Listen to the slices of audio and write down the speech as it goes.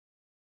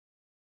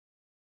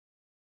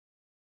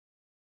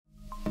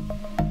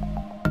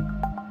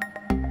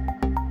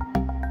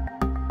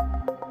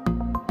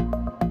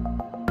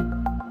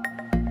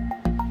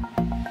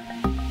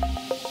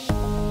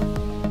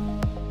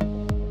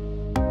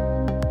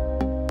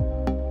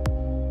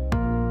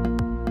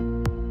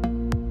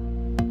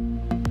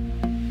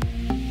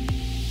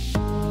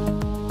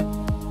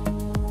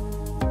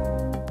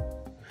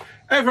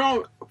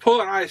everyone,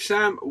 Paul and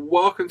ISM,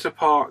 welcome to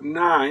part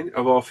 9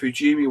 of our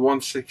Fujimi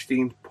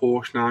 116th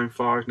Porsche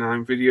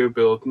 959 video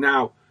build.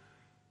 Now,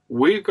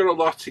 we've got a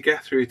lot to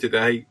get through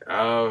today.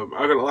 I've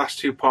got the last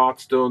two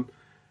parts done.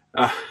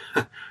 9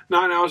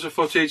 hours of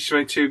footage to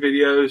make 2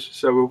 videos,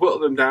 so we'll whittle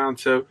them down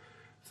to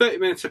 30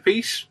 minutes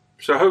apiece.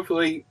 So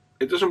hopefully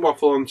it doesn't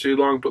waffle on too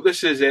long, but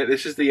this is it.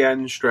 This is the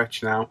end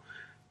stretch now.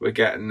 We're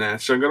getting there.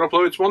 So I'm going to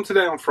upload one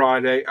today on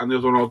Friday, and the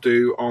other one I'll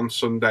do on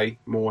Sunday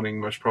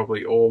morning, most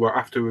probably, or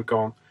after we've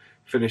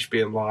finished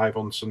being live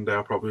on Sunday,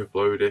 I'll probably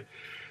upload it.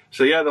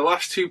 So yeah, the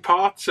last 2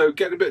 parts, so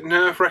getting a bit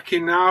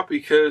nerve-wracking now,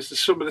 because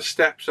some of the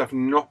steps I've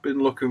not been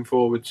looking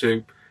forward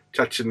to.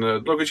 Touching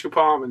the luggage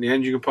compartment, the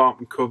engine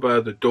compartment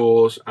cover, the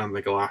doors, and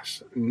the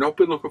glass. Not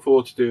been looking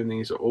forward to doing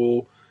these at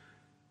all.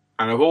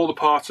 And of all the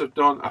parts I've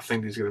done, I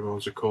think these are going to be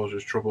ones that cause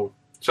us trouble.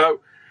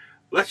 So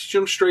let's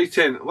jump straight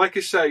in. Like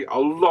I say, a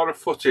lot of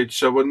footage,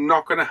 so we're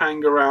not going to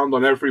hang around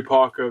on every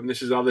part code, and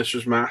this is how this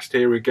was masked.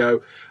 Here we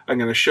go. I'm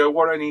going to show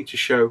what I need to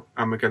show,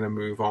 and we're going to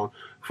move on.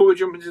 Before we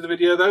jump into the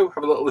video, though,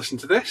 have a little listen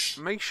to this.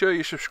 Make sure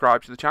you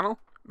subscribe to the channel.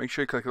 Make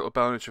sure you click the little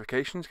bell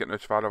notifications, get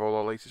notified of all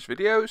our latest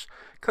videos.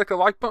 Click the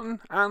like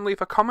button and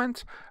leave a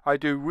comment. I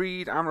do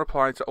read and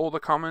reply to all the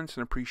comments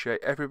and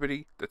appreciate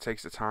everybody that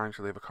takes the time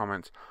to leave a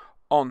comment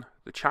on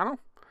the channel.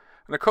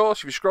 And of course,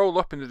 if you scroll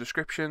up in the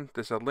description,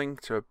 there's a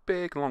link to a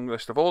big long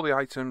list of all the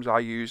items I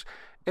use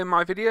in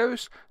my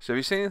videos. So if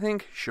you see anything,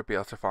 you should be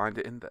able to find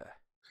it in there.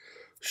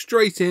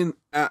 Straight in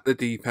at the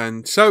deep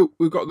end. So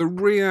we've got the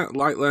rear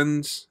light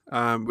lens.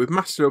 We've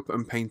masked up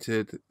and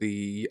painted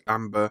the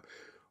amber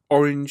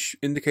orange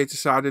indicator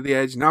side of the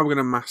edge. Now we're going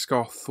to mask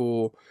off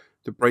for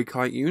the brake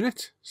light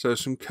unit. So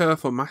some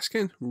careful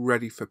masking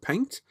ready for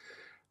paint.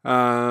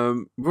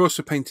 We've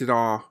also painted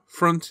our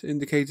front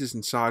indicators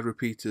and side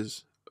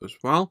repeaters as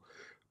well,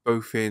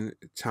 both in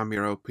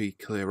Tamiya LP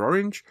clear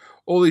orange.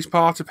 All these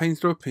parts are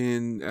painted up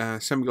in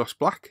semi-gloss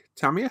black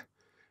Tamiya,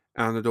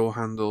 and the door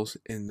handles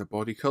in the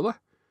body colour.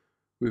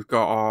 We've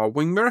got our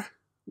wing mirror,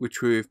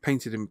 which we've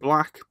painted in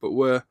black, but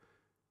we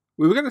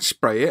were going to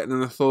spray it, and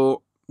then I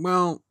thought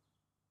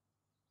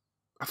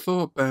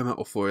bare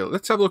metal foil.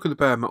 Let's have a look at the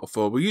bare metal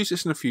foil. We'll use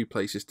this in a few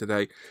places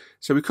today.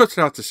 So we cut it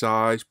out to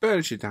size,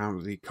 burnish it down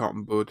with the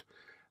cotton bud,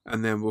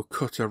 and then we'll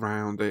cut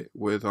around it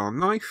with our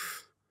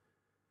knife,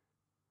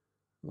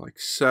 like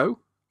so,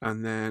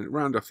 and then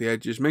round off the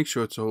edges, make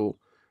sure it's all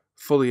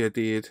fully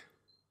adhered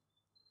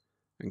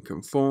and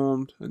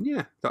conformed, and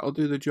yeah, that'll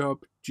do the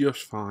job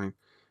just fine.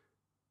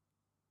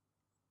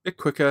 Bit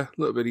quicker,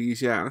 a little bit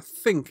easier, and I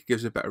think it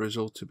gives a better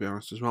result, to be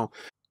honest, as well.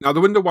 Now, the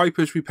window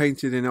wipers we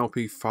painted in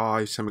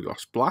LP5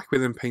 semi-gloss black. We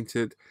then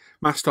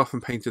masked off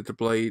and painted the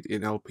blade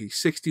in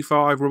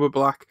LP65 rubber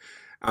black.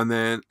 And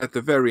then at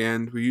the very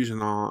end, we're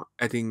using our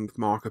Edding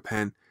marker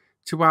pen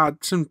to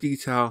add some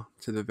detail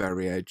to the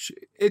very edge.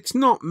 It's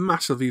not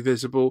massively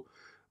visible,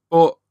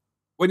 but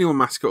when you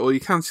unmask it all, you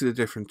can see the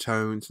different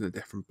tones and the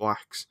different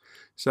blacks.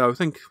 So I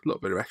think a little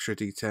bit of extra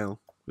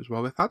detail is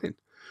well worth adding.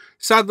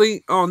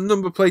 Sadly, our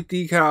number plate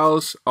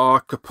decals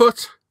are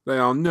kaput. They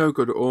are no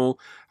good at all.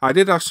 I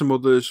did have some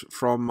others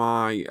from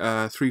my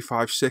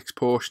 356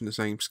 Porsche in the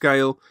same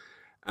scale,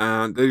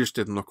 and they just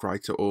didn't look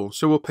right at all.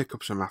 So we'll pick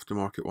up some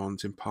aftermarket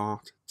ones in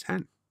part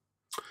 10.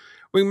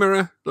 Wing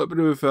mirror, a little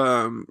bit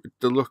of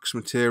deluxe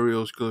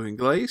materials gluing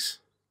glaze,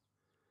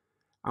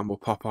 and we'll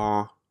pop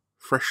our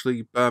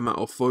freshly bare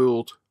metal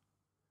foiled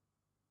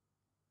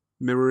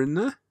mirror in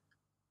there.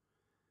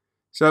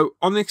 So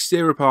on the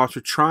exterior parts,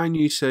 we're trying to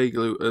use Say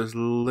glue as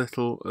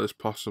little as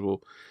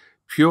possible,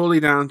 purely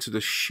down to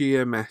the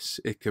sheer mess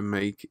it can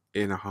make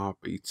in a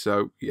heartbeat.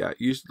 So yeah,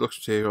 use deluxe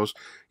materials.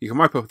 You can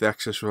wipe up the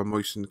excess with a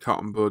moistened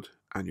cotton bud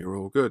and you're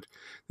all good.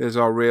 There's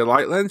our rear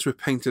light lens. We've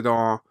painted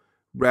our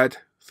red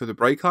for the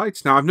brake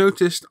lights. Now I've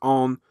noticed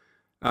on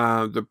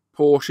the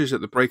Porsches that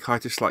the brake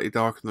light is slightly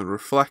darker than the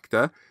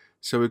reflector.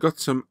 So we've got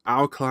some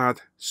alclad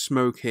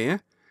smoke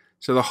here.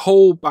 So the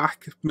whole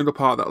back middle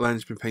part of that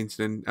lens has been painted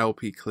in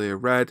LP clear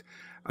red.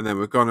 And then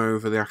we've gone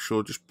over the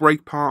actual just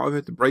brake part of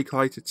it, the brake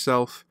light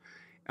itself,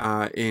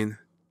 in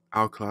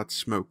alclad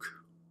smoke.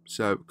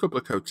 So a couple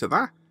of coats of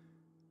that.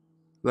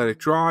 Let it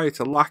dry. It's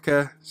a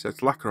lacquer, so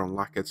it's lacquer on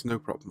lacquer. It's no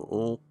problem at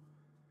all.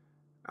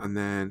 And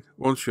then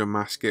once we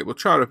unmask it, we'll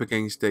try it up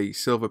against a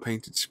silver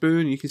painted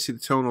spoon. You can see the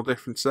tonal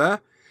difference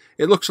there.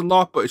 It looks a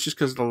lot, but it's just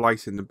because of the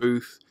light in the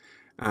booth.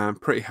 I'm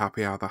pretty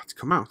happy how that's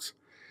come out.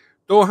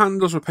 Door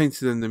handles were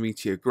painted in the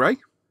Meteor Grey.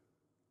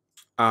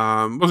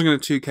 Wasn't going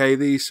to 2K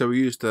these, so we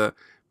used the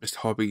Mr.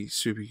 Hobby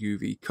Super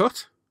UV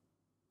cut.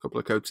 Couple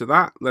of coats of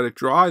that, let it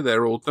dry,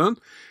 they're all done.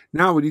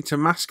 Now we need to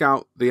mask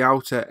out the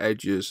outer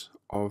edges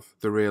of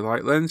the rear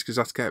light lens, because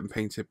that's getting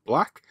painted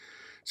black.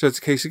 So it's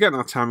a case of getting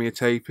our Tamiya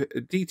tape,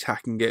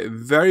 detacking it,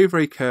 very,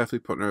 very carefully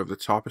putting it over the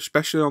top,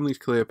 especially on these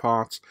clear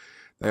parts.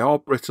 They are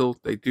brittle,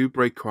 they do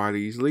break quite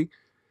easily.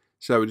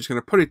 So we're just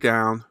going to put it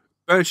down,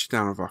 burnish it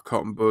down with our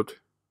cotton bud,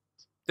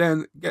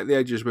 then get the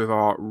edges with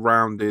our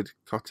rounded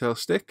cocktail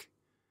stick.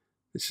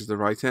 This is the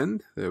right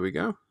end, there we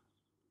go.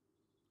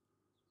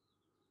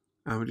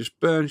 And we just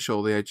burnish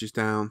all the edges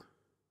down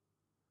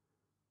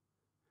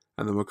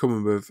And then we'll come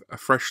in with a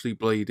freshly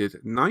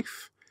bladed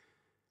knife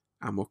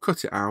and we'll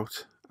cut it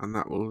out, and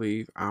that will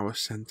leave our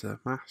centre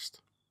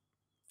mast.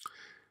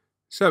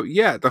 So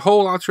yeah, the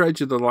whole outer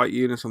edge of the light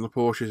unit on the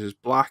Porsches is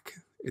black.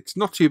 It's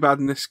not too bad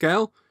in this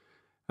scale,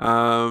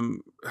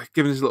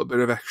 giving us a little bit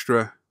of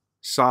extra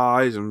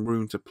size and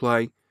room to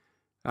play.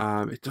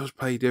 It does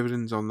pay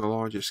dividends on the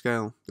larger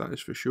scale, that is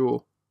for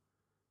sure.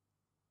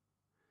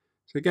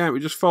 So again, we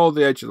just fold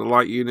the edge of the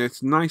light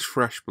unit, nice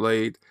fresh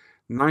blade,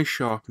 nice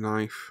sharp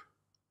knife.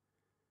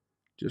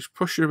 Just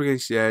push it up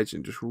against the edge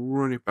and just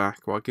run it back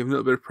while giving a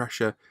little bit of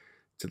pressure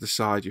to the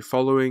side you're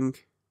following.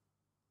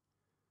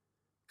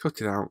 Cut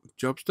it out,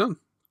 job's done.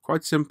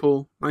 Quite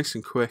simple, nice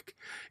and quick.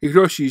 You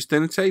could also use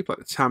thinner tape like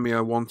the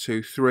Tamiya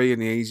 123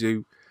 and the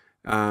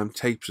Aizu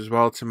tapes as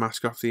well to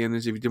mask off the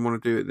innards if you didn't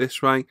want to do it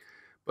this way.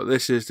 But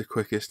this is the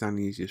quickest and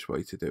easiest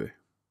way to do it.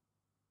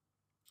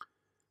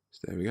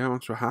 So there we go.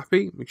 Once we're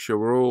happy, make sure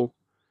we're all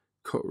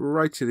cut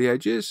right to the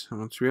edges. And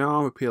once we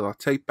are, we peel our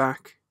tape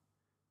back.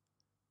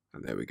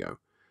 And there we go.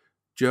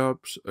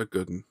 Jobs are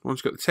good. And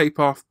once we've got the tape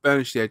off,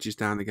 burnish the edges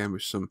down again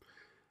with some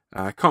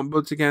cotton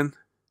buds again.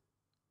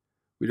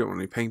 We don't want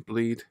any paint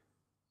bleed.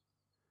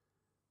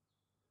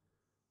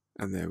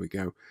 And there we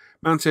go.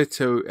 Mount it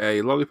to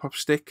a lollipop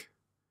stick.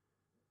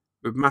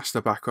 We've masked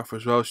the back off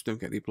as well, so don't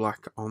get any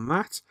black on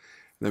that.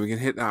 And then we can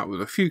hit that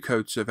with a few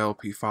coats of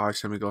LP5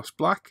 semi-gloss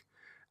black.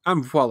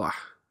 And voila,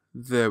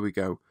 there we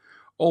go.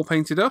 All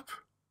painted up.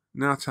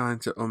 Now time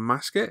to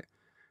unmask it.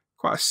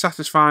 Quite a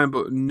satisfying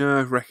but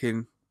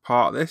nerve-wracking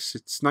part of this.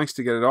 It's nice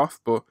to get it off,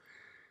 but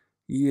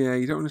yeah,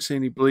 you don't want to see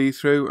any bleed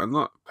through. And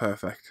look,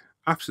 perfect.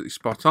 Absolutely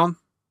spot on.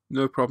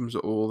 No problems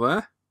at all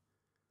there.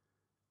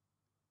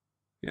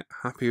 Yeah,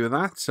 happy with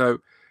that. So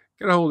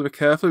get a hold of it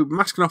carefully. We're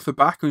masking off the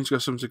back, and we've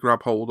got something to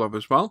grab hold of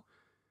as well,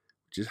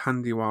 which is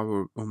handy while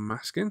we're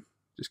unmasking.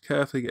 Just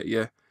carefully get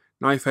your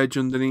knife edge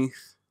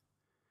underneath,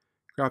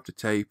 grab the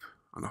tape,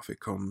 and off it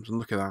comes. And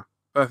look at that,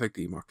 perfect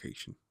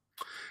demarcation.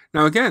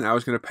 Now again, I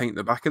was going to paint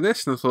the back of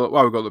this, and I thought,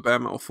 well, we've got the bare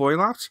metal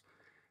foil out.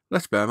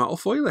 Let's bare metal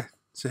foil it.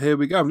 So here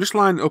we go. I'm just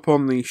lining it up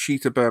on the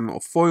sheet of bare metal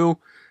foil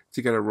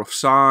to get a rough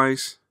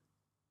size.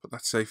 Put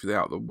that safely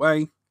out of the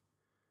way.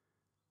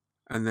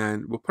 And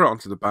then we'll put it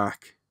onto the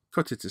back,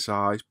 cut it to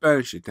size,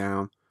 burnish it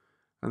down,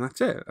 and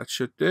that's it. That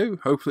should do.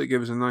 Hopefully it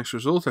gives us a nice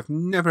result. I've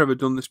never ever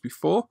done this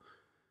before,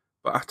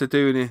 but after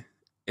doing it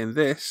in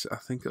this, I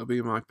think it'll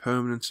be my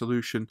permanent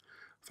solution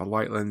for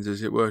light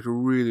lenses. It worked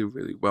really,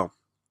 really well.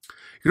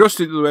 You could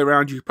also do it the other way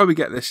around. You could probably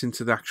get this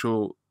into the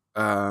actual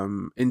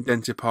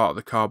indented part of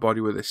the car body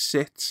where this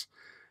sits,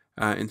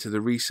 into the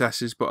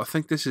recesses, but I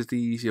think this is the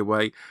easier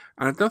way,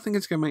 and I don't think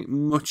it's going to make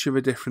much of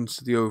a difference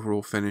to the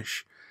overall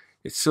finish.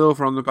 It's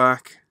silver on the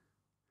back.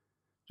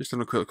 Just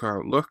having a quick look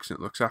how it looks, and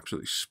it looks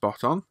absolutely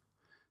spot on.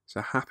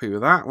 So happy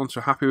with that. Once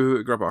we're happy with it,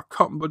 we grab our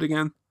cotton bud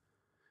again.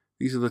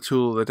 These are the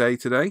tool of the day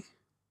today.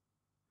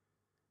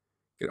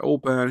 Get it all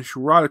burnished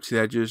right up to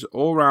the edges,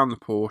 all around the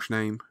Porsche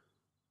name.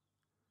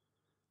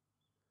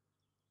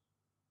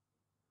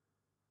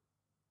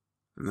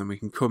 And then we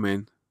can come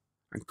in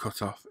and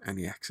cut off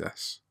any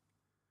excess.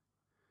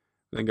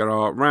 Then got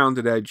our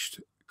rounded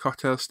edged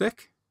cocktail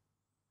stick.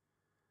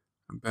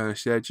 And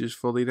burnish the edges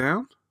fully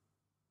down.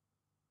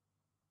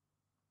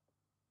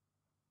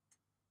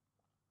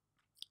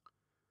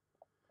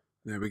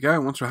 There we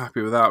go. Once we're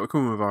happy with that, we'll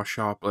come in with our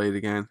sharp blade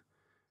again.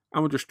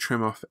 And we'll just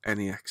trim off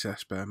any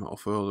excess bare metal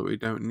foil that we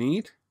don't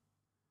need.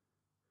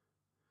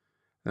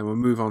 Then we'll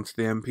move on to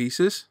the end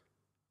pieces.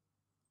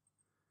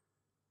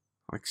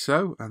 Like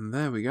so. And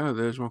there we go.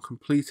 There's one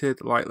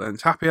completed light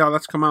lens. Happy how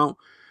that's come out.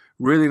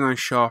 Really nice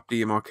sharp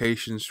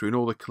demarcations between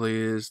all the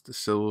clears, the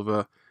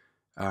silver,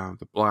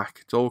 the black.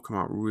 It's all come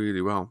out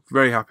really well.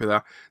 Very happy with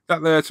that.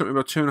 That there took me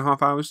about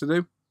 2.5 hours to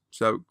do.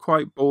 So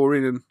quite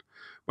boring and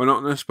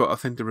monotonous, but I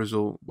think the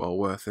result well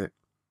worth it.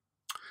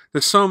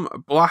 There's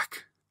some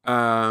black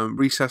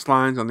recessed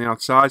lines on the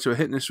outside, so we're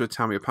hitting this with a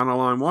Tamiya panel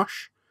line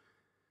wash.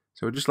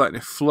 So we're just letting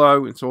it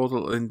flow into all the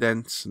little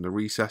indents and the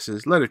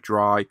recesses, let it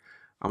dry,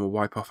 and we'll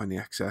wipe off any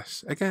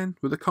excess, again,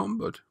 with a cotton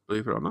bud,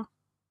 believe it or not.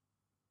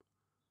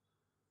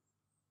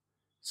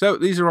 So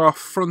these are our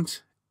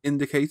front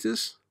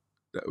indicators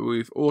that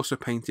we've also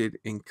painted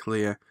in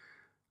clear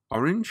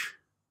orange,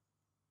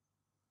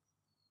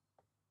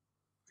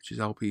 which is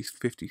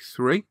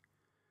LP53. And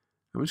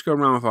we'll just go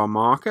around with our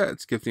marker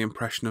to give the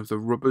impression of the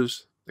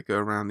rubbers that go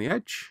around the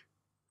edge.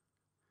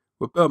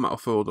 We're bare metal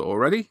foiled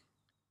already.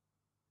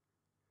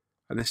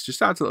 And this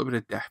just adds a little bit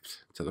of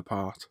depth to the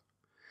part.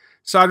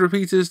 Side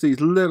repeaters, these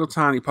little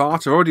tiny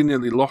parts. I've already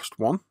nearly lost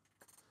one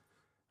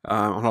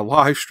on a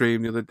live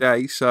stream the other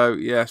day. So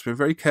yes, been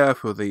very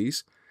careful with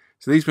these.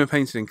 So these have been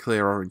painted in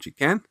clear orange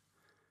again.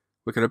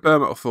 We're going to bare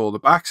metal foil the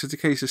back. So it's a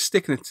case of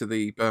sticking it to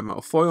the bare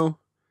metal foil,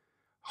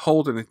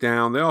 holding it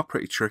down. They are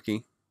pretty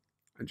tricky.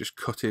 And just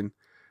cutting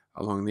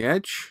along the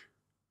edge.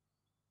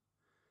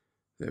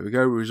 There we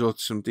go. We resort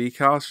to some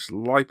decals. Just a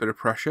light bit of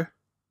pressure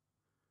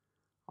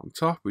on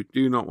top. We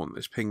do not want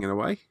this pinging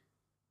away.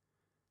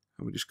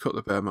 And we just cut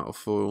the bare metal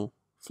foil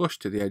flush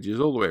to the edges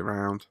all the way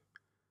around.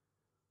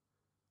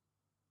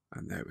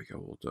 And there we go,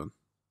 all done.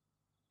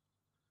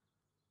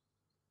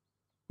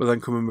 We'll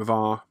then come in with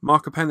our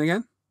marker pen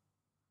again,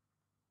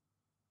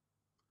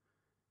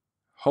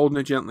 holding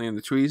it gently in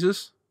the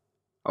tweezers.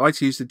 I like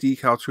to use the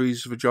decal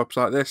tweezers for jobs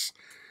like this.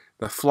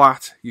 They're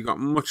flat, you've got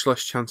much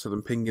less chance of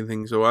them pinging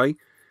things away,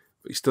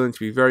 but you still need to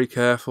be very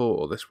careful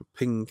or this will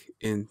ping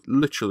in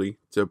literally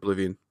to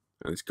oblivion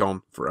and it's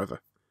gone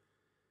forever.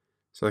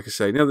 So like I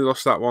say, nearly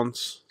lost that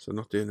once, so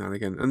not doing that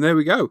again. And there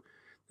we go.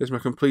 There's my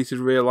completed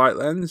rear light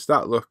lens.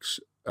 That looks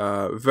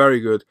very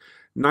good.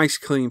 Nice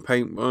clean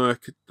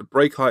paintwork. The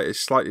brake light is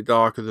slightly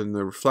darker than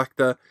the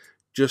reflector,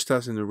 just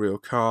as in the real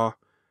car.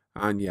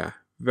 And yeah,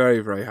 very,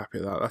 very happy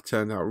with that. That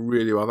turned out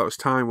really well. That was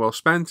time well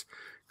spent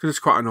because it's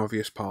quite an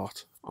obvious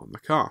part on the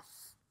car.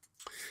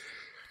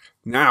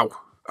 Now,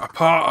 a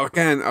part,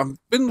 again, I've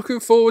been looking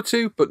forward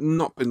to, but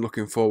not been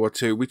looking forward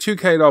to. We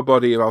 2K'd our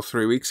body about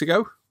 3 weeks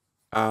ago.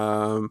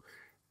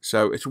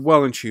 So it's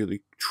well and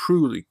truly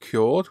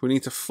cured. We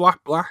need to flat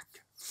back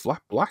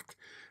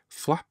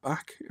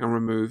and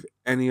remove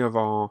any of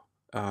our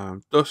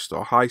dust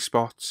or high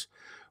spots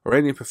or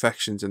any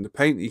imperfections in the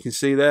paint. You can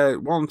see there,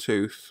 1,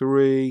 2,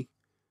 3,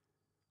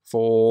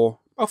 4,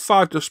 about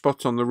 5 dust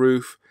spots on the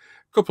roof,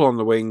 a couple on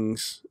the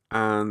wings,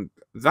 and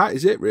that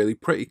is it really,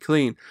 pretty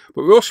clean.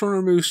 But we also want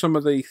to remove some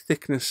of the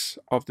thickness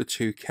of the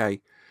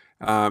 2K.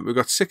 We've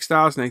got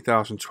 6,000,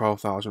 8,000,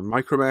 12,000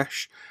 micro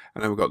mesh,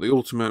 and then we've got the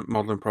ultimate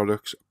modeling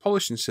products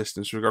polishing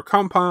system. So we've got a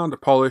compound, a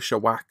polish, a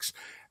wax,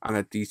 and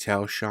a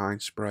detail shine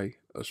spray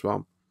as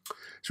well.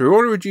 So we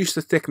want to reduce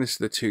the thickness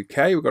of the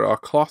 2K. We've got our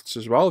cloths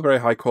as well, very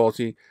high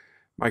quality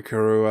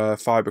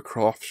microfiber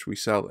cloths we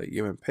sell at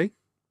UMP.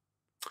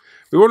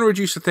 We want to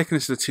reduce the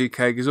thickness of the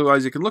 2K because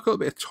otherwise it can look a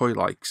little bit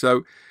toy-like.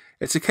 So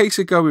it's a case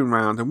of going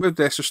round, and with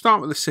this, we'll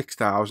start with the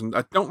 6,000.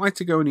 I don't like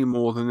to go any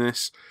more than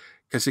this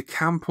because it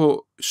can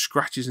put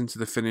scratches into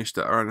the finish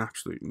that are an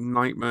absolute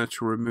nightmare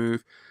to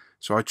remove.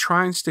 So I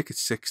try and stick at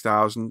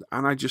 6,000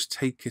 and I just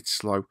take it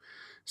slow.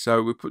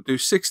 So we do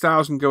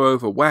 6,000 go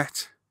over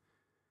wet,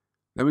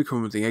 then we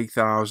come with the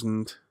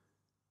 8,000.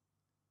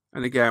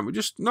 And again, we're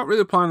just not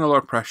really applying a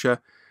lot of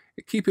pressure.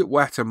 Keep it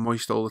wet and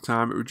moist all the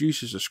time. It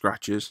reduces the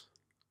scratches.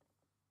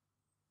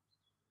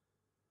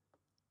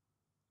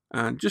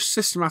 And just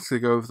systematically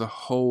go over the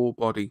whole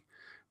body.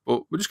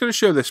 But we're just going to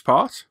show this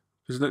part,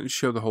 because I don't need to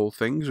show the whole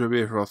thing, because we'll be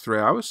here for about 3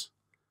 hours.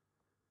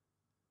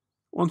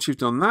 Once you've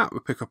done that,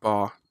 we'll pick up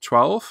our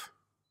 12.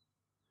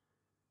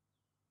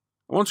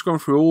 Once we've gone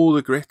through all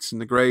the grits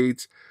and the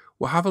grades,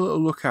 we'll have a little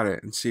look at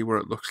it and see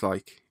what it looks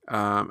like.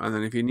 And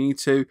then if you need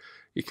to,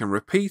 you can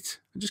repeat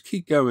and just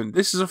keep going.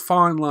 This is a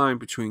fine line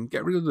between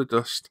get rid of the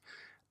dust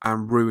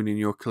and ruining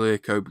your clear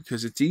coat,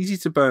 because it's easy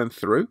to burn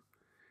through,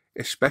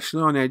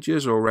 especially on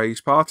edges or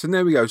raised parts. And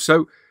there we go.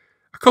 So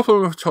a couple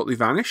of them have totally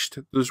vanished.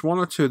 There's 1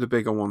 or 2 of the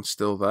bigger ones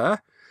still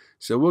there.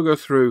 So we'll go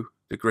through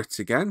the grits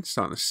again,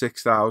 starting at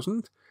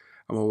 6,000,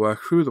 and we'll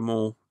work through them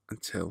all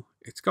until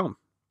it's gone.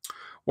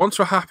 Once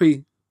we're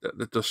happy that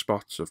the dust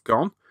spots have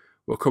gone,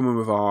 we'll come in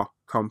with our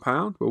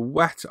compound. We'll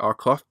wet our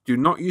cloth. Do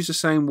not use the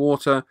same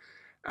water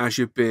as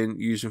you've been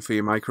using for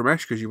your micro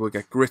mesh, because you will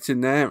get grit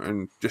in there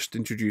and just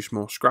introduce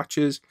more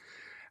scratches.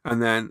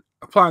 And then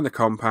applying the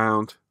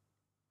compound,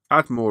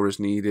 add more as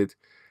needed,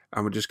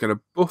 and we're just going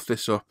to buff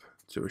this up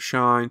to a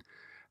shine.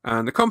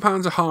 And the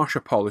compound's a harsher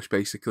polish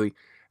basically,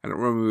 and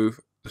it'll remove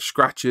the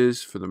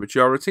scratches for the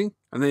majority.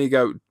 And there you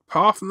go.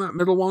 Apart from that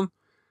middle one,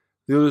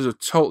 the others have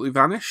totally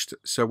vanished.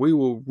 So we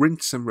will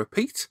rinse and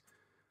repeat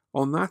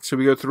on that. So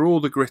we go through all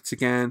the grits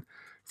again,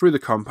 through the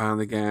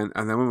compound again,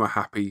 and then when we're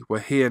happy, we're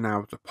here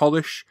now with the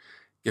polish,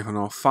 giving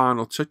our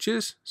final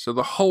touches. So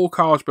the whole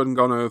car's been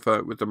gone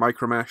over with the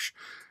micro mesh,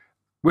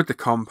 with the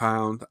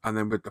compound, and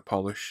then with the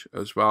polish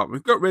as well.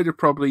 We've got rid of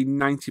probably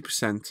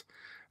 90%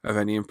 of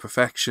any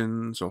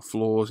imperfections or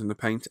flaws in the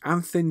paint,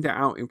 and thinned it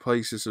out in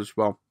places as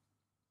well.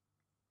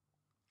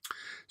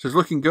 So it's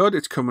looking good,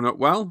 it's coming up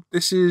well.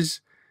 This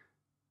is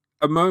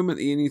a moment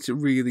that you need to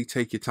really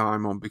take your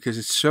time on, because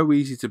it's so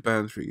easy to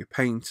burn through your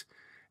paint,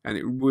 and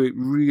it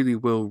really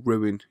will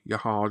ruin your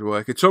hard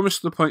work. It's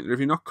almost to the point that if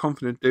you're not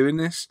confident doing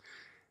this,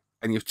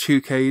 and you've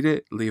 2K'd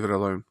it, leave it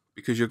alone,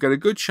 because you'll get a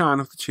good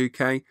shine off the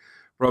 2K,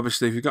 but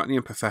obviously if you've got any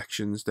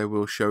imperfections, they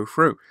will show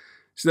through.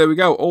 So there we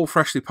go, all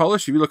freshly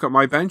polished. If you look at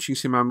my bench, you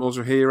can see my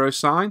Mulzer Hero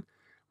sign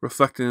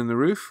reflecting in the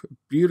roof.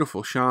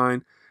 Beautiful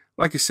shine.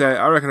 Like I say,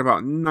 I reckon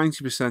about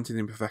 90% of the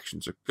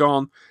imperfections are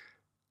gone,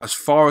 as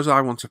far as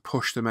I want to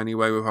push them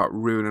anyway without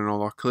ruining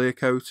all our clear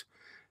coat.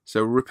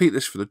 So repeat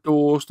this for the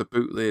doors, the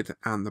boot lid,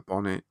 and the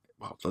bonnet,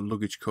 well, the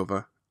luggage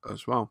cover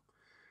as well.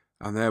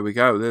 And there we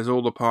go, there's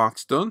all the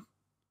parts done.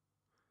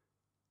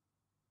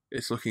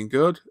 It's looking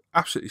good,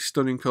 absolutely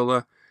stunning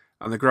colour,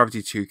 and the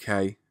Gravity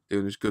 2K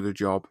doing as good a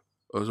job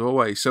as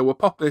always. So we'll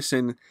pop this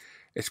in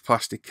its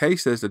plastic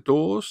case. There's the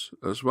doors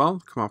as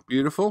well, come out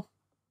beautiful.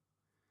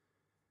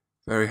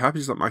 Very happy.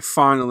 It's like my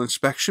final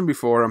inspection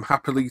before I'm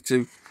happily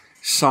to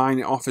sign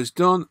it off as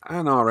done,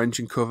 and our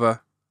engine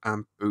cover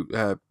and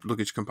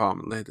luggage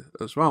compartment lid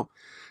as well.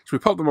 So we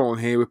pop them all in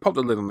here, we pop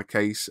the lid on the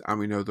case, and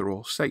we know they're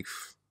all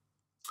safe.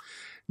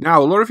 Now,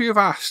 a lot of you have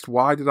asked,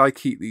 why did I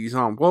keep these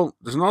on? Well,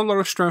 there's not a lot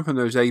of strength in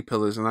those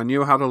A-pillars, and I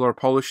knew I had a lot of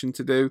polishing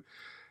to do.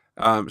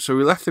 So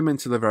we left them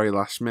into the very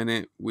last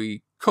minute.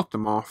 We cut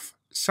them off,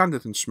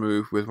 sanded them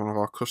smooth with one of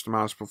our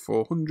customizable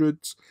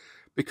 400s,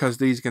 because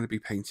these are going to be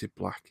painted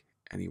black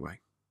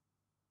anyway.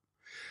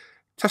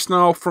 Testing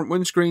our front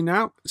windscreen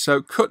now.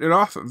 So cut it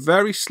off,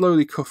 very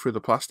slowly cut through the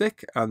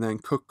plastic, and then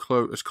cut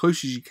as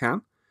close as you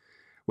can.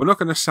 We're not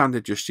going to sand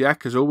it just yet,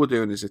 because all we're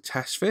doing is a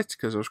test fit,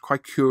 because I was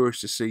quite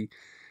curious to see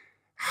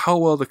how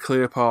well the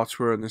clear parts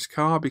were in this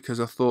car,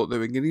 because I thought they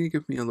were going to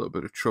give me a little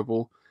bit of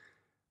trouble.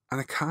 And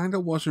I kind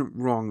of wasn't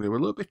wrong. They were a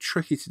little bit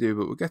tricky to do,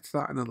 but we'll get to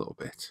that in a little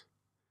bit.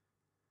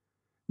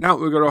 Now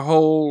we've got a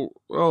whole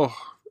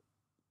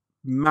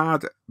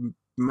mad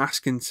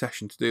masking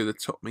session to do that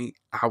took me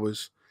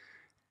hours.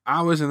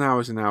 Hours and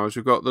hours and hours.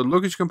 We've got the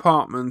luggage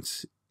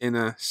compartment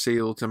inner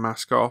seal to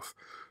mask off,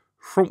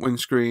 front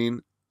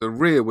windscreen, the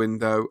rear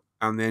window,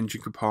 and the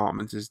engine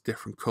compartment is a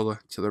different colour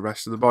to the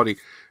rest of the body.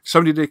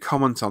 Somebody did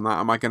comment on that.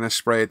 Am I going to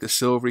spray it the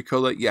silvery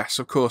colour? Yes,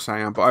 of course I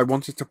am, but I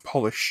wanted to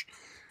polish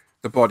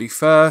the body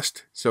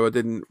first, so I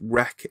didn't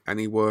wreck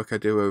any work I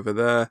do over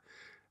there.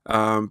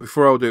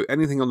 Before I'll do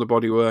anything on the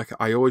bodywork,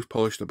 I always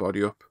polish the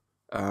body up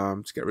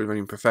to get rid of any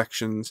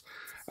imperfections,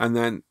 and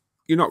then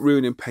you're not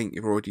ruining paint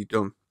you've already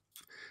done.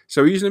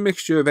 So we're using a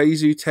mixture of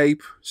Azu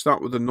tape,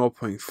 start with the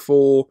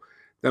 0.4,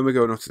 then we're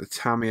going up to the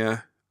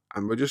Tamiya,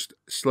 and we're just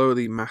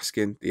slowly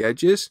masking the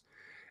edges.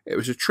 It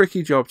was a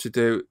tricky job to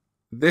do.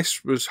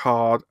 This was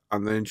hard,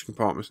 and the engine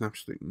compartment was an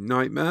absolute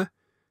nightmare.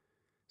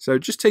 So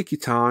just take your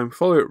time,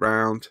 follow it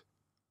round.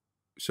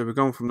 So we're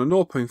going from the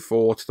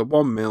 0.4 to the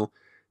 1mm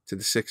to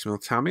the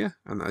 6mm Tamiya,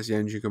 and that's the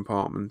engine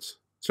compartment.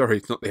 Sorry,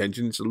 it's not the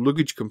engine, it's the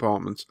luggage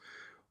compartment.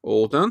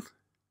 All done.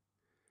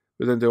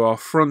 We then do our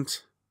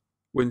front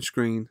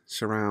windscreen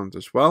surround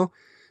as well.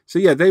 So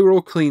yeah, they were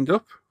all cleaned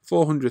up.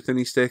 400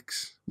 thinny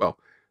sticks, well,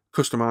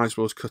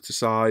 customizables cut to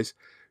size.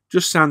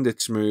 Just sand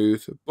it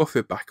smooth, buff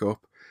it back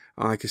up.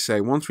 And like I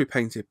say, once we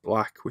paint it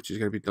black, which is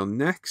going to be done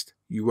next,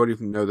 you won't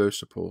even know those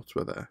supports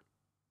were there.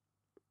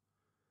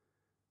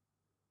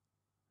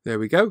 There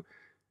we go.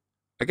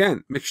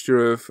 Again,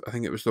 mixture of, I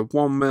think it was the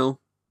 1mm,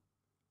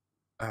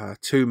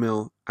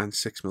 2mm and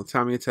 6mm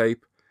Tamiya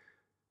tape.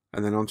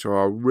 And then onto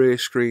our rear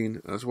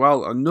screen as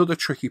well. Another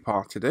tricky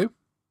part to do.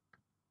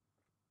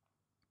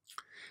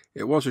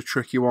 It was a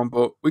tricky one,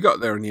 but we got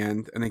there in the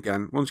end. And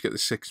again, once you get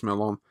the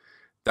 6mm on,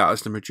 that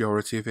is the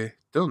majority of it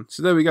done.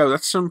 So there we go.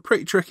 That's some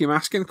pretty tricky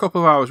masking. A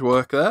couple of hours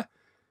work there,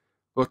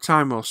 but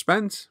time well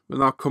spent. We'll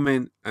now come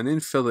in and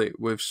infill it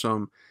with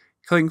some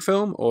cling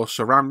film or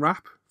saran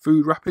wrap,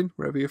 food wrapping,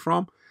 wherever you're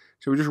from.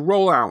 So we just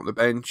roll out on the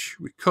bench,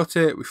 we cut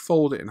it, we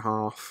fold it in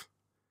half.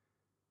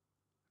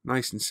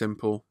 Nice and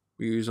simple.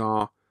 We use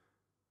our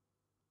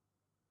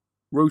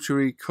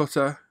rotary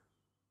cutter,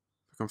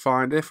 if I can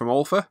find it, from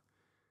Alpha.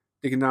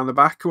 Digging down the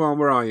back, come on,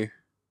 where are you?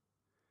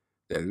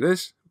 There it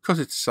is. Cut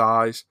it to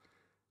size,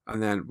 and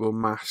then we'll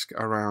mask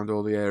around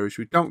all the areas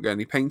we don't get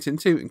any paint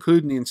into,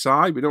 including the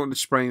inside. We don't want to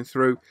spraying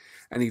through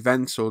any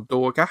vents or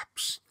door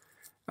gaps.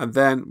 And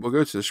then we'll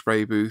go to the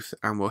spray booth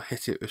and we'll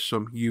hit it with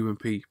some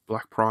U&P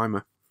black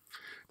primer.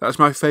 That's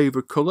my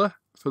favourite colour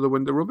for the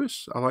window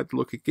rubbers. I like the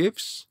look it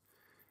gives.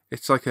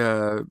 It's like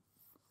a,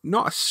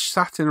 not a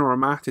satin or a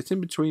matte, it's in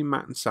between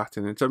matte and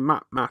satin. It's a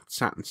matte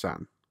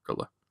satin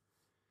colour.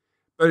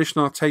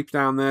 Finishing our tape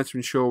down there to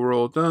ensure we're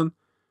all done.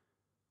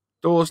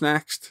 Doors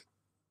next.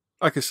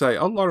 Like I say,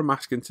 a lot of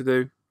masking to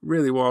do.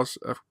 Really was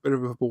a bit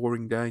of a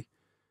boring day.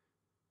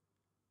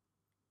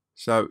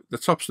 So the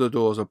tops of the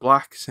doors are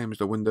black, same as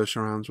the window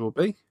surrounds will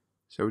be.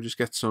 So we just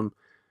get some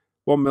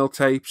 1mm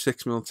tape,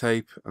 6mm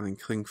tape, and then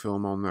cling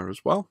film on there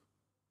as well.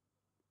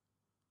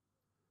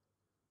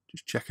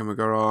 Just checking we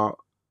got our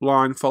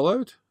line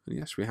followed. And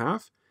yes, we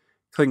have.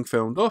 Cling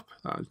filmed up.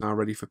 That is now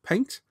ready for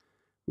paint.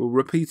 We'll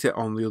repeat it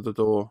on the other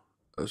door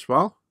as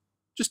well.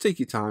 Just take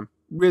your time.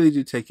 Really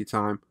do take your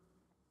time.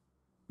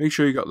 Make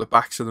sure you got the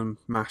backs of them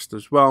masked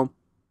as well,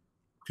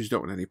 because you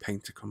don't want any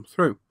paint to come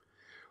through.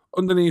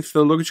 Underneath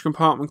the luggage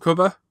compartment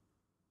cover,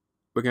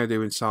 we're going to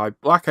do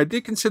inside black. I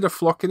did consider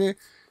flocking it,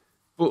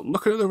 but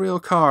looking at the real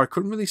car, I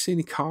couldn't really see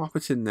any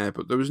carpet in there,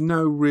 but there was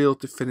no real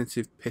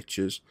definitive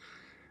pictures.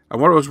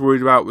 And what I was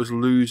worried about was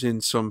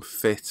losing some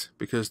fit,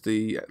 because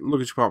the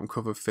luggage compartment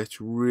cover fits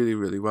really,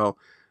 really well.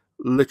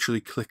 Literally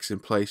clicks in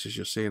place, as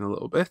you'll see in a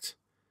little bit.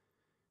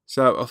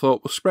 So I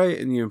thought we'll spray it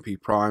in U&P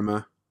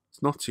primer.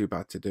 It's not too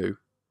bad to do.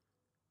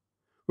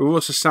 We've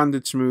also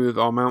sanded smooth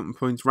our mounting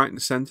points right in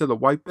the centre, the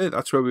white bit.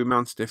 That's where we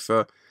mounted it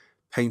for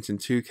painting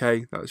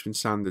 2K. That has been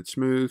sanded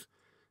smooth.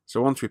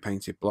 So once we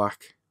paint it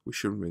black, we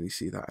shouldn't really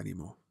see that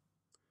anymore.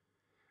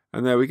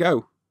 And there we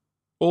go.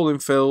 All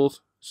infilled.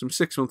 Some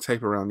 6mm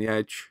tape around the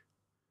edge.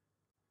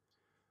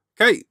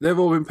 Okay, they've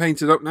all been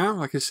painted up now.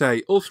 Like I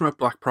say, ultimate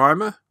black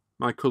primer.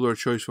 My colour of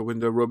choice for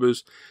window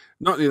rubbers.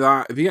 Not only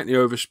that, if you get any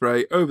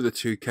overspray over the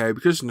 2K,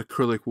 because it's an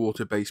acrylic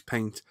water-based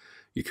paint,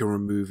 you can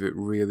remove it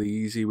really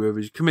easy.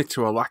 Whereas you commit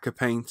to a lacquer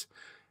paint,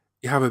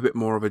 you have a bit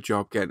more of a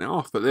job getting it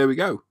off. But there we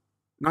go.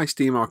 Nice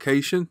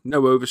demarcation,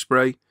 no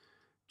overspray.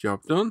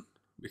 Job done.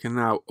 we can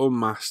now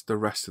unmask the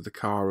rest of the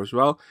car as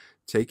well.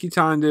 Take your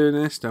time doing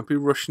this, don't be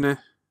rushing it,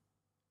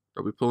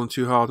 don't be pulling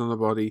too hard on the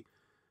body,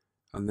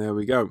 and there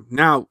we go.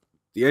 Now,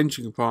 the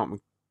engine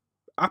compartment,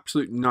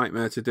 absolute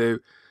nightmare to do.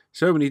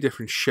 So many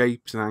different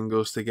shapes and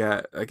angles to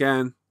get.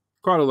 Again,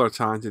 quite a lot of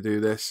time to do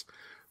this,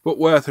 but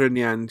worth it in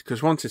the end,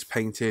 because once it's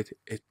painted,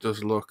 it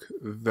does look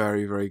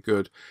very, very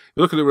good.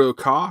 You look at the real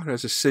car,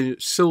 there's a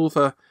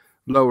silver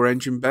lower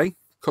engine bay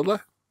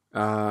colour.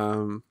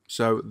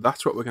 So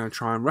that's what we're going to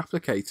try and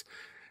replicate.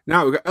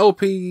 Now, we've got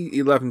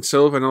LP11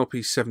 silver and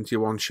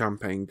LP71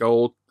 champagne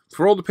gold.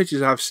 For all the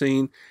pictures I've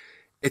seen,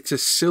 it's a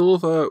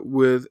silver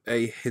with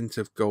a hint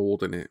of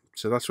gold in it.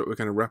 So that's what we're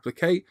going to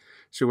replicate.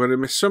 So we're going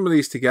to mix some of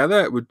these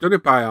together. We've done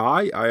it by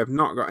eye. I have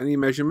not got any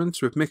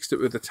measurements. We've mixed it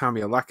with the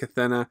Tamiya lacquer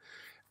thinner.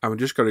 And we've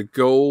just got a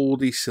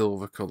goldy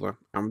silver colour.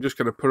 And we're just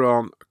going to put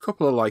on a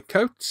couple of light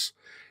coats.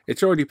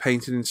 It's already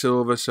painted in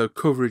silver, so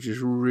coverage is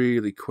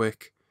really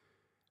quick.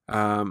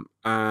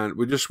 And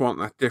we just want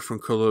that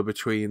different colour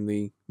between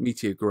the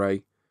Meteor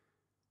Grey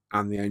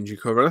and the engine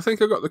cover. And I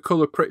think I got the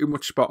colour pretty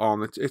much spot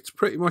on. It's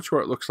pretty much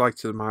what it looks like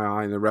to my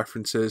eye in the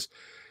references.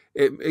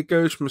 It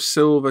goes from a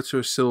silver to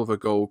a silver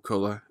gold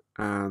colour.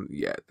 And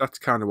yeah, that's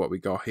kind of what we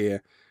got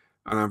here.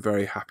 And I'm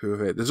very happy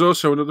with it. There's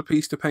also another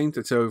piece to paint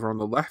that's over on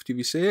the left, if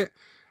you see it.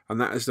 And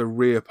that is the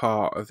rear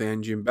part of the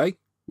engine bay,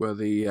 where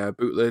the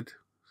boot lid,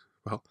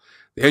 well,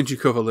 the engine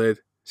cover lid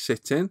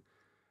sits in.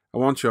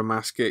 And once you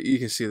unmask it, you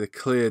can see the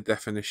clear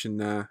definition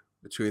there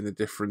between the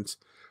different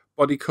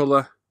body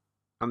colour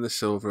and the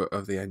silver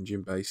of the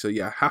engine bay. So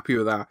yeah, happy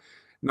with that.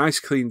 Nice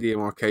clean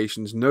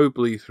demarcations, no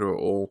bleed through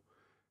at all.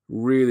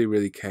 Really,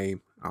 really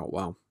came out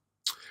well.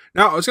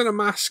 Now, I was going to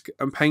mask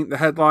and paint the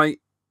headlight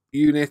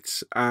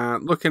units,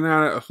 and looking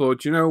at it, I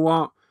thought, you know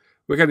what?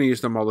 We're going to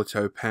use the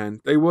Molotow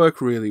pen. They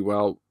work really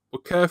well.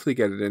 We'll carefully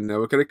get it in there.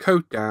 We're going to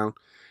coat down,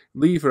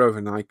 leave it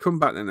overnight, come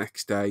back the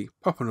next day,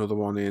 pop another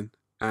one in,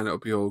 and it'll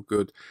be all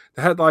good.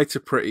 The headlights are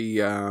pretty,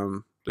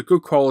 they're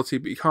good quality,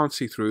 but you can't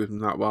see through them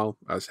that well,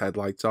 as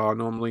headlights are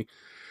normally.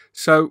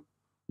 So,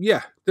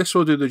 yeah, this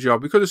will do the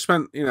job. We could have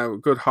spent, a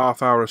good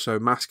half hour or so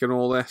masking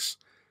all this,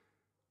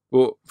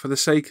 but for the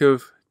sake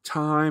of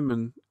time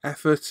and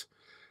effort,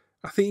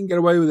 I think you can get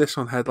away with this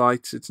on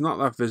headlights. It's not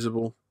that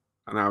visible,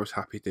 and I was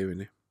happy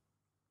doing it.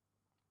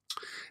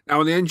 Now,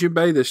 on the engine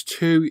bay, there's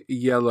two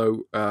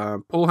yellow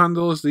pull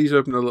handles. These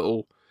open a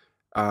little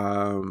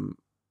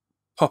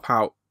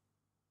pop-out,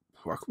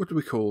 what do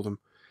we call them?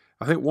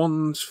 I think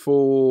one's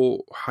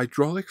for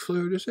hydraulic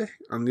fluid, is it?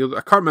 And the other,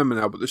 I can't remember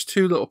now, but there's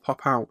two little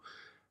pop-out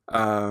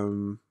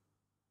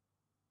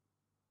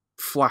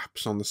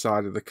flaps on the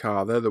side of the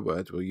car. They're the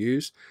words we'll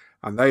use.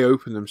 And they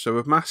open them. So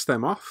we've masked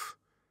them off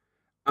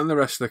and the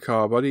rest of the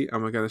car body.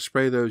 And we're going to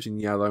spray those in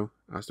yellow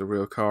as the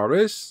real car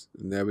is.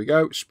 And there we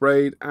go.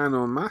 Sprayed and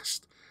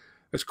unmasked.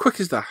 As quick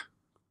as that.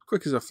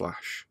 Quick as a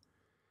flash.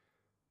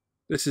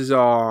 This is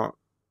our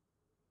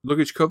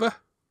luggage cover.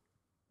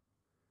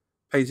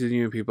 Painted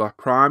in UMP Black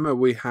Primer.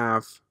 We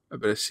have a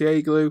bit of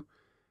CA glue.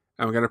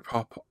 And we're going to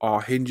pop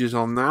our hinges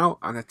on now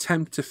and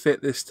attempt to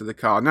fit this to the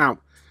car. Now,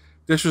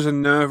 this was a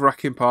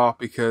nerve-wracking part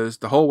because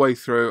the whole way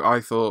through I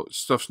thought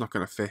stuff's not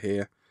going to fit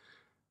here.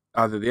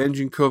 Either the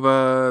engine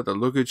cover, the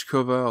luggage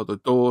cover, or the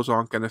doors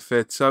aren't going to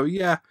fit. So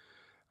yeah,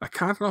 I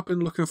kind of not been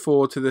looking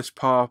forward to this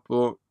part,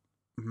 but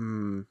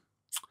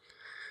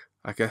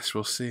I guess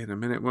we'll see in a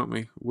minute, won't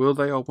we? Will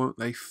they or won't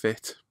they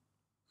fit?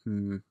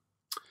 Well,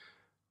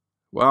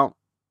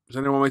 there's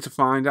only one way to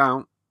find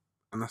out,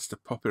 and that's to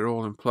pop it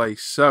all in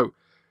place. So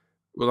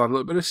we'll add a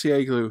little bit of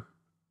CA glue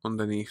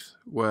underneath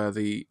where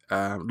the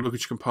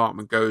luggage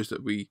compartment goes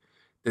that we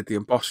did the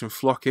embossing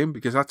flock in,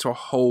 because that's what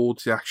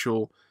holds the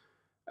actual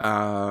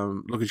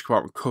luggage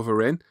compartment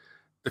cover in.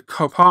 The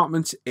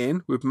compartment's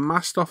in. We've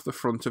masked off the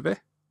front of it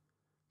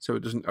so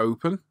it doesn't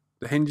open.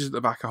 The hinges at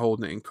the back are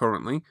holding it in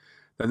currently.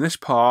 Then this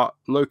part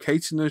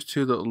locates in those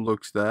two little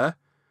lugs there,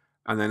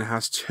 and then it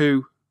has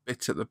two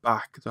bits at the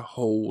back that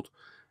hold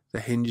the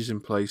hinges in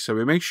place. So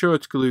we make sure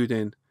it's glued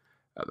in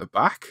at the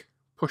back,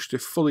 pushed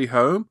it fully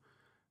home.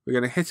 We're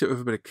going to hit it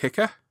with a bit of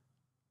kicker,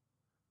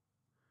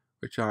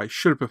 which I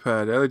should have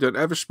prepared earlier. Don't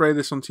ever spray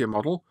this onto your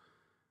model,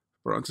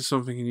 but onto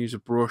something you can use a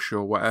brush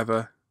or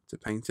whatever to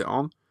paint it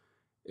on.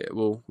 It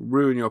will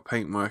ruin your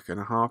paintwork in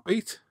a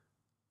heartbeat.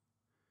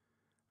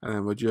 And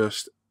then we'll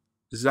just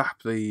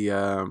zap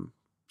the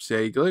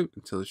CA glue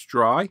until it's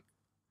dry.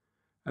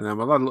 And then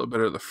we'll add a little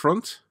bit at the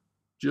front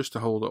just to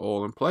hold it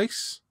all in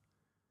place.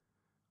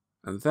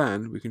 And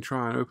then we can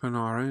try and open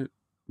our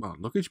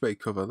luggage bay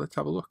cover. Let's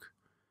have a look.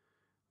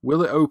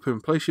 Will it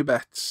open? Place your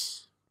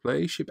bets.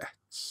 Place your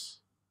bets.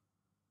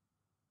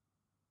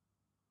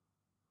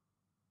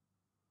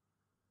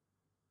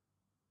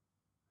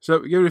 So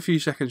give it a few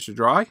seconds to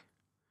dry.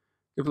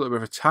 Give it a little bit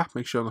of a tap.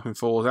 Make sure nothing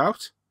falls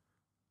out.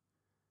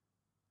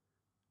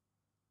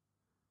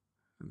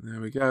 And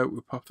there we go. We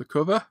pop the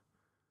cover.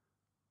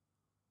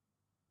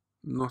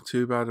 Not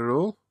too bad at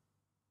all.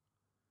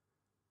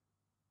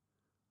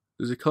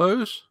 Does it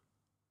close?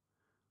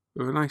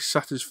 With a nice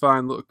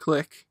satisfying little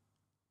click.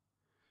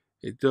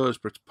 It does,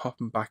 but it's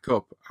popping back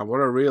up. And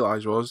what I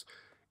realised was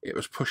it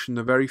was pushing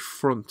the very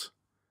front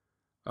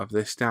of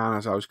this down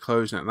as I was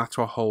closing it, and that's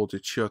what holds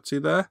it shut. See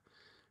there?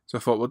 So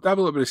I thought, we'll dab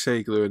a little bit of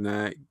Say glue in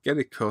there, get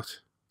it cut,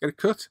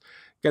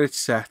 get it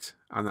set,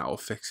 and that'll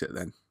fix it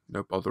then.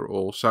 No bother at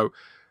all. So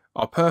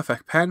our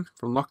perfect pen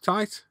from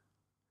Loctite,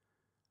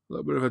 a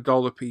little bit of a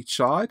dollop each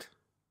side.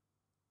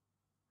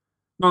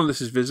 None of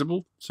this is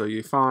visible, so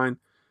you're fine.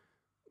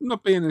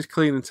 Not being as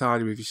clean and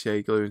tidy with your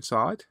Say glue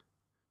inside.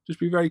 Just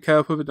be very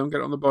careful of it, don't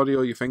get it on the body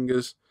or your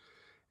fingers.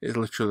 It's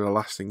literally the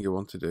last thing you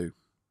want to do.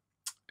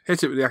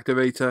 Hit it with the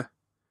activator,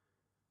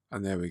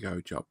 and there we go,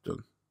 job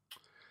done.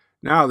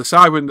 Now, the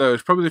side window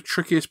is probably the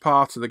trickiest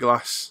part of the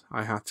glass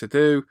I had to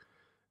do.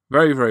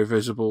 Very, very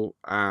visible,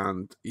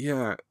 and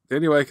yeah, the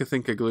only way I could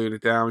think of gluing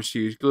it down is to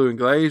use glue and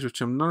glaze,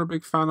 which I'm not a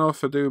big fan of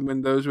for doing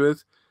windows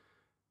with,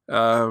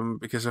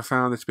 because I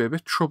found it to be a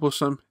bit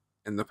troublesome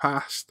in the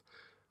past.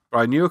 But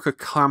I knew I could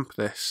clamp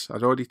this.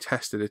 I'd already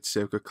tested it to see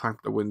if I could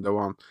clamp the window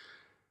on.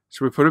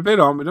 So we put a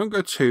bit on, we don't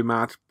go too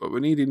mad, but we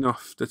need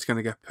enough that's going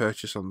to get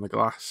purchased on the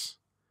glass.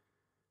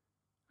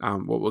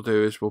 And what we'll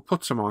do is we'll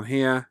put some on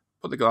here,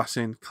 put the glass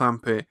in,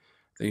 clamp it,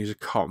 then use a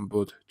cotton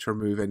bud to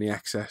remove any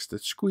excess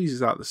that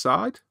squeezes out the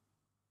side.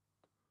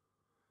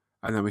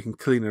 And then we can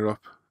clean it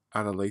up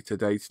at a later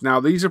date. Now,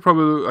 these are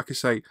probably, like I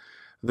say,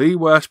 the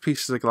worst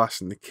pieces of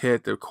glass in the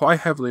kit. They're quite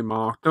heavily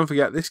marked. Don't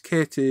forget, this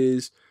kit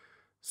is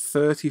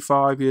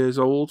 35 years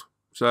old.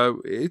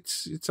 So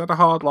it's had a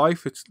hard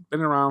life. It's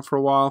been around for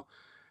a while.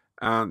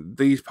 And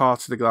these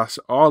parts of the glass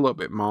are a little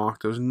bit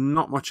marked. There was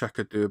not much I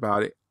could do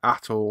about it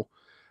at all.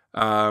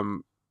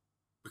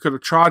 We could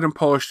have tried and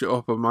polished it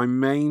up, but my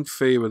main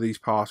fear with these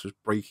parts was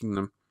breaking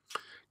them.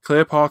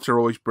 Clear parts are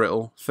always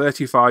brittle.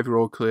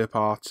 35-year-old clear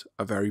parts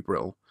are very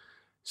brittle.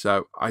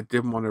 So I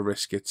didn't want to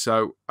risk it.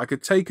 So I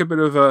could take a bit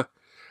of a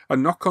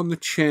knock on the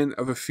chin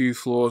of a few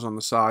flaws on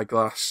the side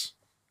glass,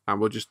 and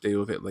we'll just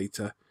deal with it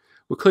later.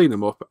 We'll clean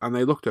them up, and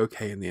they looked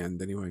okay in the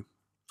end anyway.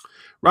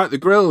 Right, the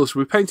grills.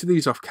 We painted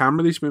these off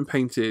camera. These have been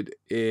painted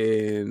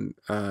in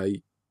Mr.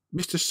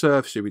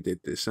 Surfacer. We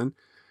did this in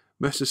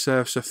Mr.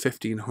 Surfacer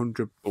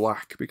 1500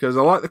 black because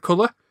I like the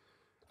colour.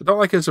 I don't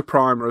like it as a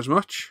primer as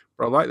much,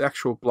 but I like the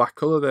actual black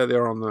colour. There they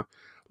are on the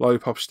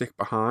lollipop stick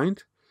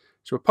behind.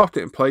 So we popped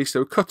it in place.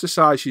 So we cut to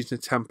size using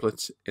the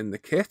templates in the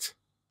kit.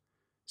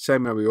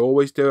 Same way we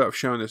always do it. I've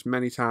shown this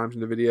many times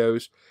in the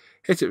videos.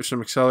 Hit it with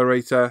some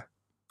accelerator,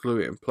 glue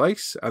it in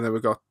place, and then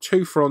we've got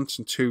 2 fronts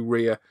and 2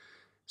 rear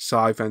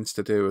side vents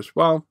to do as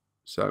well.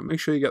 So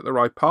make sure you get the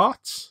right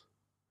parts.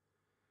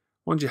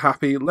 Once you're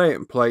happy, lay it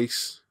in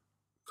place.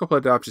 A couple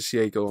of dabs of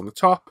CA glue on the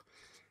top.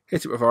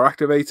 Hit it with our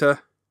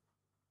activator.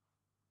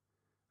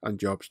 And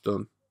job's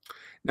done.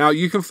 Now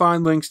you can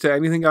find links to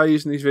anything I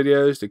use in these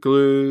videos, the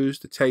glues,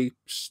 the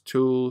tapes,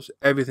 tools,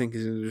 everything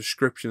is in the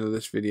description of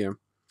this video.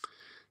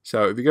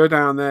 So if you go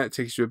down there, it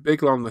takes you to a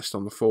big long list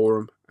on the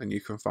forum, and you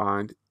can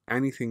find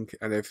anything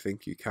and everything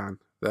you can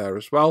there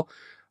as well.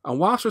 And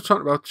whilst we're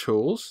talking about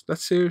tools,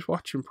 let's see who's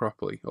watching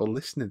properly or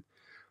listening.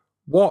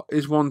 What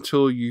is one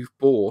tool you've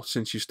bought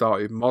since you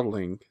started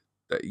modelling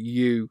that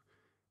you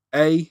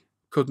A,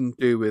 couldn't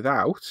do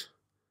without,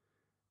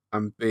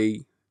 and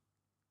B,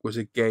 was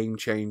a game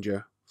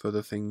changer for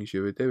the things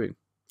you were doing?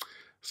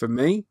 For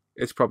me,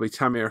 it's probably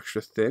Tamiya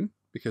Extra Thin,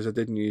 because I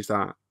didn't use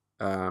that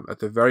at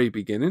the very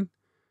beginning.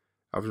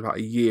 I was about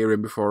a year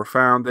in before I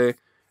found it.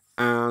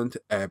 And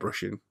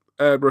airbrushing.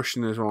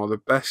 Airbrushing is one of the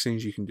best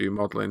things you can do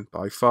modelling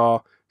by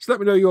far. So let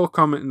me know your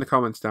comment in the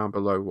comments down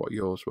below what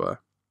yours were.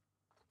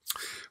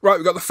 Right,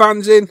 we've got the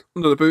fans in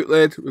under the boot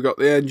lid. We've got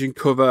the engine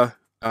cover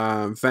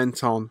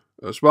vent on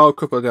as well. A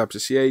couple of dabs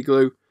of CA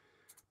glue.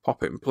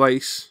 Pop it in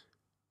place.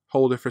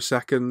 Hold it for a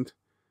second,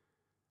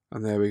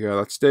 and there we go,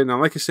 that's done.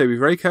 Now, like I say, be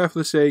very careful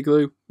with CA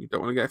glue. You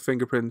don't want to get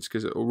fingerprints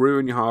because it will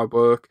ruin your hard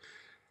work,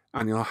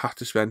 and you'll have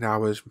to spend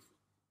hours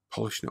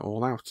polishing it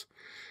all out.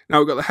 Now,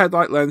 we've got the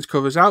headlight lens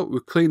covers out.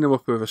 We've cleaned them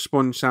up with a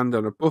sponge sand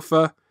and a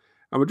buffer,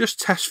 and we're just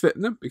test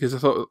fitting them because I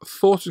thought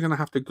I was going to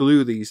have to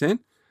glue these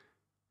in.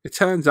 It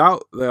turns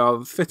out they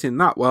are fitting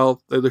that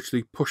well. They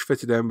literally push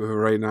fitted them with a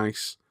very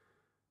nice,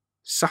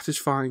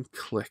 satisfying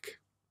click.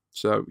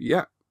 So,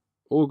 yeah,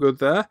 all good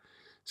there.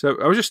 So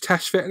I was just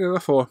test fitting it, and I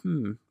thought,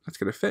 that's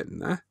going to fit in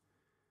there.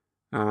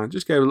 And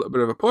just gave a little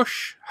bit of a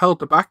push. Held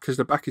the back because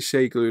the back is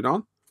CA glued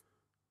on.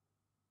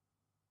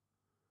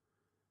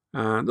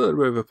 And a little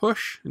bit of a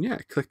push. And yeah,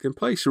 it clicked in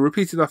place. So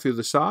repeated that the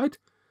other side.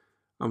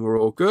 And we're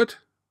all good.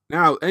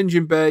 Now,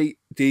 engine bay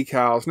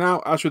decals.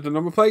 Now, as with the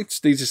number plates,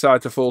 these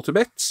decide to fall to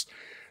bits.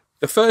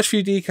 The first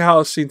few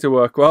decals seem to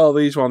work well.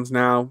 These ones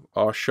now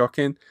are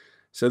shocking.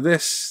 So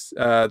this,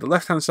 the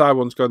left-hand side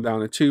one's gone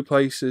down in 2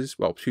 places.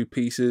 Well, 2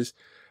 pieces.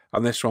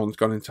 And this one's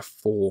gone into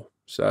 4.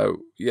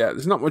 So, yeah,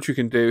 there's not much you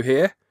can do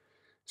here.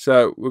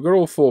 So, we've got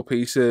all 4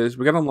 pieces.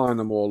 We're going to line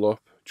them all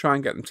up. Try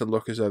and get them to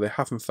look as though they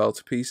haven't fell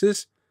to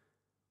pieces.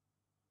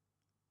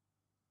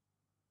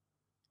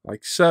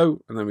 Like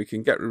so. And then we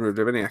can get rid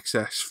of any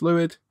excess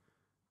fluid.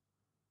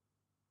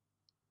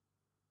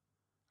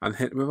 And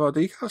hit them with our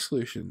decal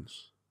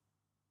solutions.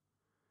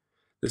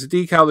 There's a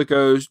decal that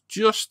goes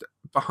just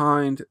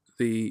behind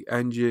the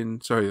engine.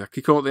 Sorry, I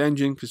could call it the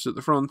engine because it's at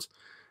the front.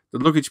 The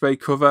luggage bay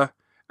cover,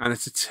 and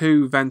it's a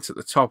 2 vents at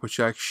the top, which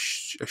I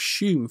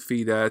assume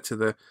feed air to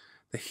the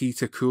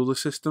heater cooler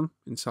system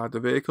inside the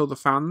vehicle, the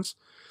fans.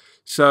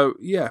 So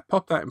yeah,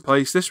 pop that in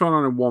place. This one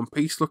on in one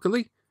piece,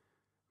 luckily.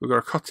 We've got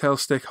a cocktail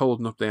stick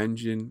holding up the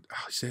engine.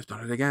 Oh, I saved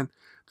on it again.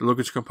 The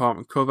luggage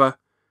compartment cover.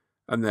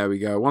 And there we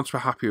go. Once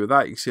we're happy with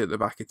that, you can see at the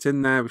back it's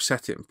in there. We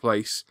set it in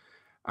place.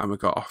 And we've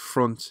got our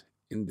front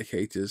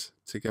indicators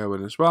to go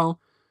in as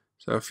well.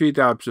 So a few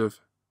dabs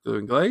of glue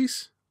and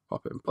glaze.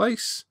 Pop it in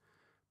place.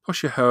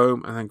 Push it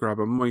home. And then grab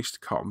a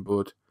moist cotton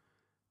bud.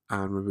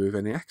 And remove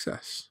any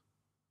excess.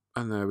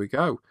 And there we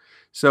go.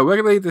 So we're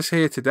going to leave this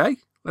here today.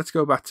 Let's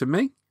go back to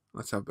me.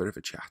 Let's have a bit of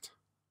a chat.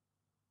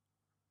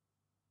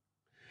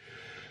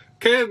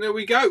 Okay, there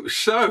we go.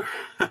 So,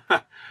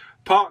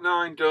 part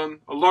 9 done.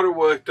 A lot of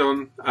work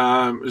done.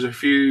 There's a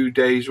few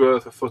days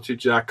worth of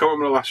footage. I can't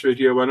remember the last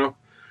video went up,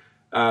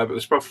 but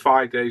there's about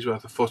 5 days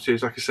worth of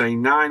footage. Like I say,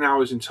 9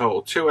 hours in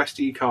total. 2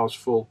 SD cards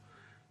full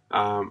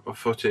of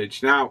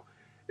footage. Now,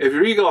 if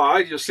you're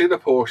eagle-eyed, you'll see the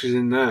Porsches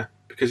in there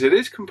because it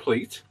is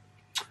complete.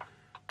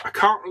 I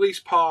can't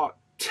release part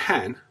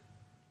 10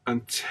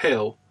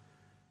 until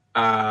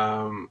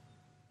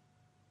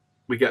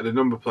we get the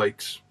number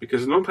plates,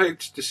 because the number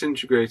plates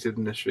disintegrated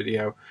in this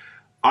video.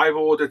 I've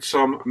ordered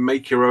some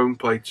make your own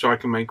plates so I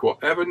can make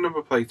whatever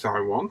number plate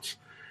I want,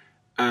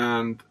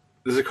 and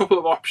there's a couple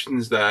of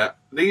options there.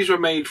 These were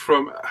made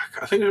from,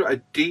 I think it was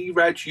a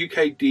D-Reg,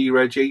 UK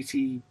D-Reg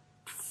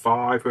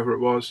 85, whatever it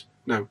was.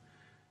 No,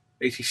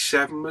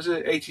 87 was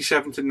it?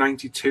 87 to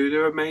 92 they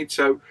were made.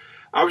 So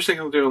I was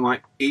thinking of doing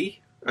like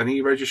an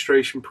E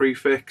registration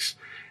prefix.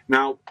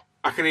 Now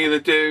I can either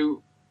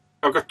do,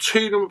 I've got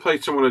 2 number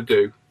plates I want to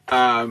do.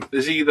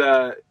 There's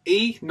either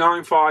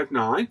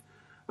E959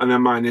 and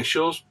then my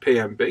initials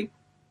PMB,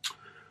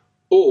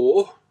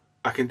 or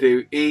I can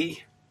do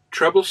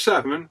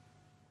E777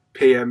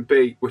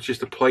 PMB, which is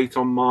the plate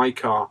on my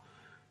car.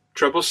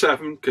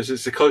 777 because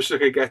it's the closest I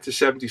could get to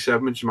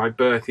 77, which is my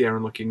birth year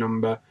and lucky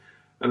number,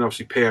 and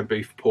obviously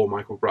PMB for Paul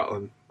Michael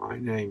Bratland, my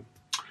name.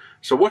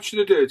 So what should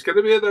I do? It's going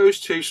to be those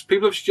 2.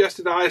 People have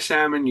suggested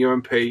ISM and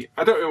UMP. I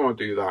don't really want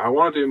to do that. I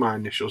want to do my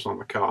initials on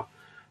the car.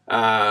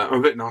 I'm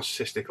a bit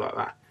narcissistic like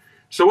that.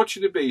 So what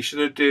should it be? Should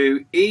I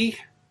do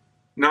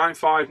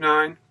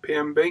E959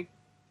 PMB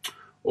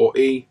or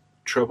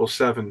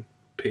E777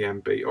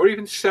 PMB or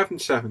even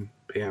 77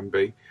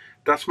 PMB?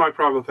 That's my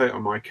private plate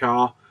on my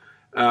car.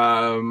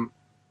 I'm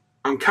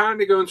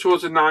kind of going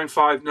towards a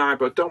 959,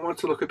 but I don't want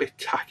it to look a bit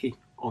tacky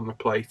on the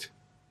plate.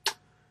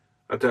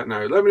 I don't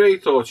know. Let me know your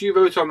thoughts. You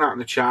vote on that in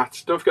the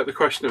chat. Don't forget the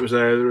question that was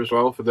there as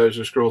well, for those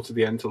who scroll to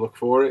the end to look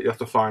for it. You have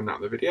to find that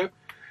in the video.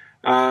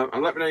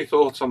 And let me know your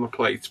thoughts on the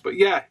plates. But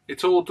yeah,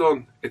 it's all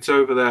done. It's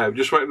over there. I'm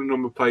just waiting on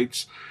number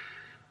plates.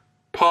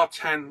 Part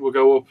 10 will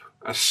go up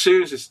as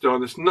soon as it's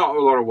done. There's not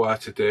a lot of work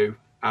to do.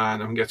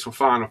 And I can get some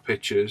final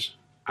pictures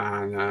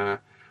and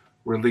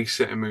release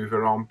it and move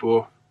it on.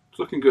 But it's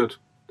looking good.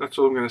 That's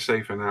all I'm going to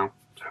say for now.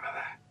 It's over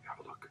there.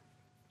 Have a look.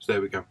 So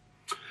there we go.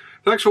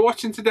 Thanks for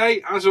watching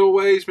today. As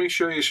always, make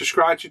sure you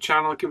subscribe to the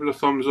channel, give it a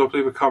thumbs up,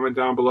 leave a comment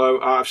down below.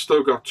 I've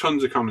still got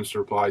tons of comments to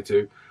reply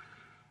to.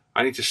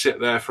 I need to sit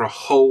there for a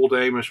whole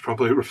day, most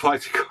probably reply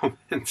to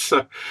comments.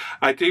 So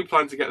I do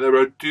plan to get there.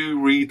 I do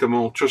read them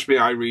all. Trust me,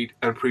 I read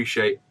and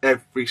appreciate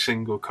every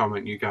single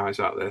comment you guys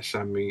out there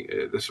send me.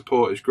 The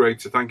support is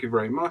great, so thank you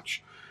very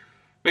much.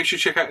 Make sure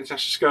you check out International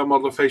Scale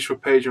Modeler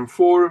Facebook page and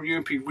forum,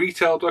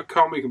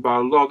 umpretail.com. You can buy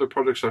a lot of the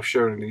products I've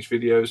shown in these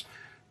videos.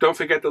 Don't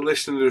forget the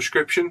list in the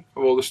description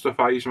of all the stuff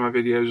I use in my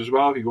videos as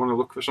well. If you want to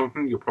look for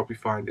something, you'll probably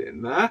find it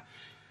in there.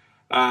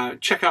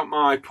 Check out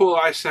my Paul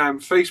ISM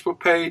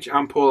Facebook page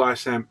and Paul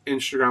ISM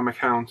Instagram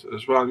account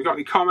as well. If you've got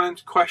any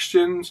comments,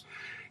 questions,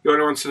 you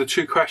want to answer the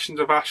 2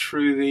 questions I've asked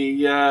through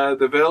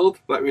the build,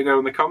 let me know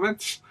in the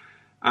comments.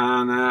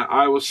 And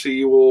I will see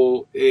you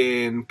all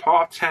in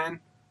part 10,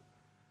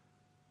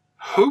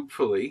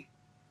 hopefully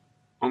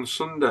on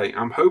Sunday.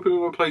 I'm hoping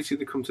we'll play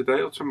either come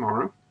today or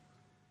tomorrow.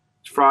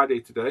 It's Friday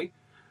today.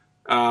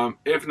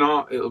 If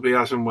not, it'll be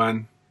as and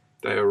when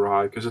they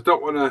arrive, because I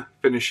don't want to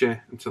finish it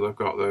until I've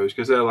got those,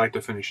 because they're like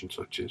the finishing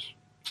touches.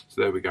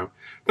 So there we go.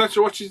 Thanks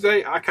for watching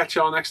today. I'll catch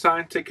you all next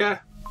time. Take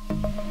care.